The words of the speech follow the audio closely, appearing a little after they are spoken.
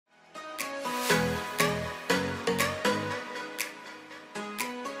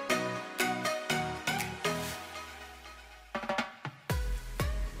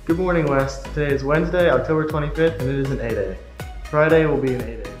Good morning, West. Today is Wednesday, October 25th, and it is an A-Day. Friday will be an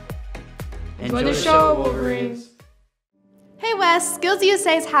A-Day. Enjoy the show, Wolverines! Hey Wes, Skills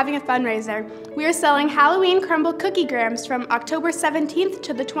USA is having a fundraiser. We are selling Halloween crumble cookie grams from October 17th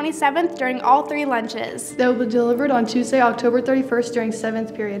to the 27th during all 3 lunches. They will be delivered on Tuesday, October 31st during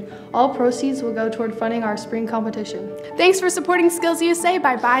 7th period. All proceeds will go toward funding our spring competition. Thanks for supporting Skills USA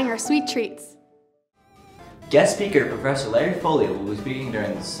by buying our sweet treats. Guest speaker Professor Larry Foley will be speaking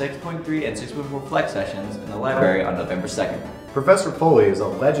during the 6.3 and 6.4 Flex sessions in the library on November 2nd. Professor Foley is a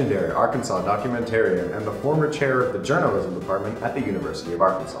legendary Arkansas documentarian and the former chair of the journalism department at the University of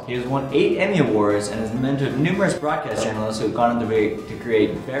Arkansas. He has won 8 Emmy Awards and has mentored numerous broadcast journalists who have gone on to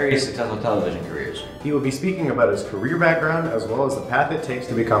create very successful television careers. He will be speaking about his career background as well as the path it takes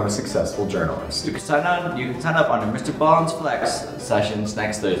to become a successful journalist. You can sign up on Mr. Bond's Flex sessions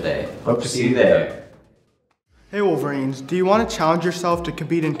next Thursday. Hope to see you there. Hey Wolverines, do you want to challenge yourself to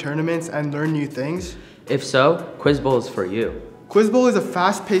compete in tournaments and learn new things? If so, Quiz Bowl is for you. Quiz Bowl is a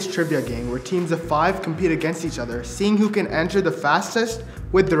fast-paced trivia game where teams of 5 compete against each other, seeing who can answer the fastest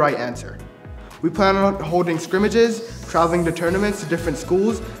with the right answer. We plan on holding scrimmages, traveling to tournaments to different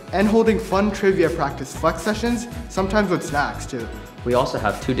schools, and holding fun trivia practice flex sessions, sometimes with snacks too. We also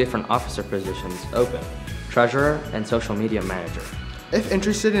have 2 different officer positions open, treasurer and social media manager. If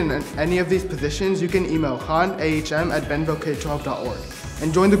interested in any of these positions, you can email han@bentonvillek12.org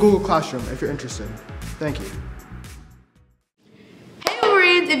and join the Google Classroom if you're interested. Thank you. Hey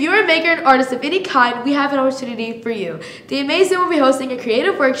Wolverines, if you're a maker and artist of any kind, we have an opportunity for you. The Amazing will be hosting a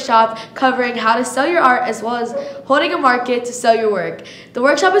creative workshop covering how to sell your art as well as holding a market to sell your work. The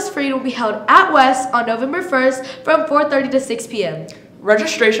workshop is free and will be held at West on November 1st from 4:30 to 6 p.m.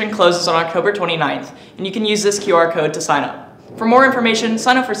 Registration closes on October 29th, and you can use this QR code to sign up. For more information,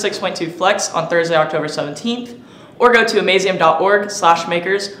 sign up for 6.2 Flex on Thursday, October 17th, or go to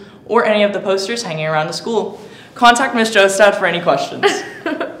amazium.org/makers or any of the posters hanging around the school. Contact Ms. Jostad for any questions.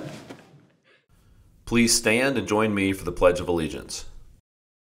 Please stand and join me for the Pledge of Allegiance.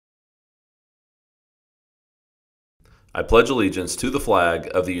 I pledge allegiance to the flag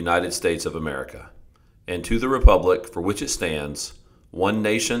of the United States of America and to the republic for which it stands, one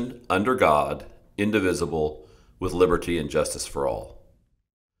nation, under God, indivisible, with liberty and justice for all.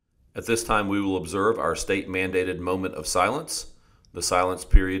 At this time, we will observe our state-mandated moment of silence. The silence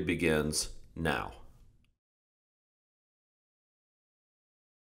period begins now.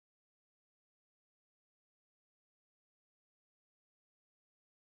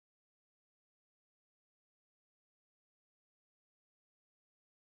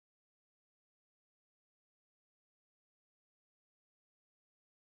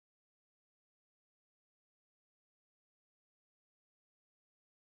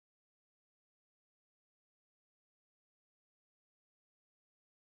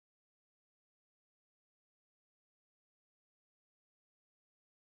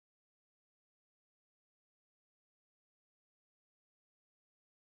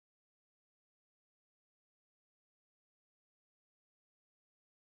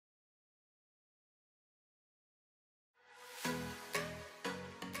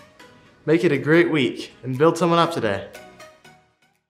 Make it a great week and build someone up today.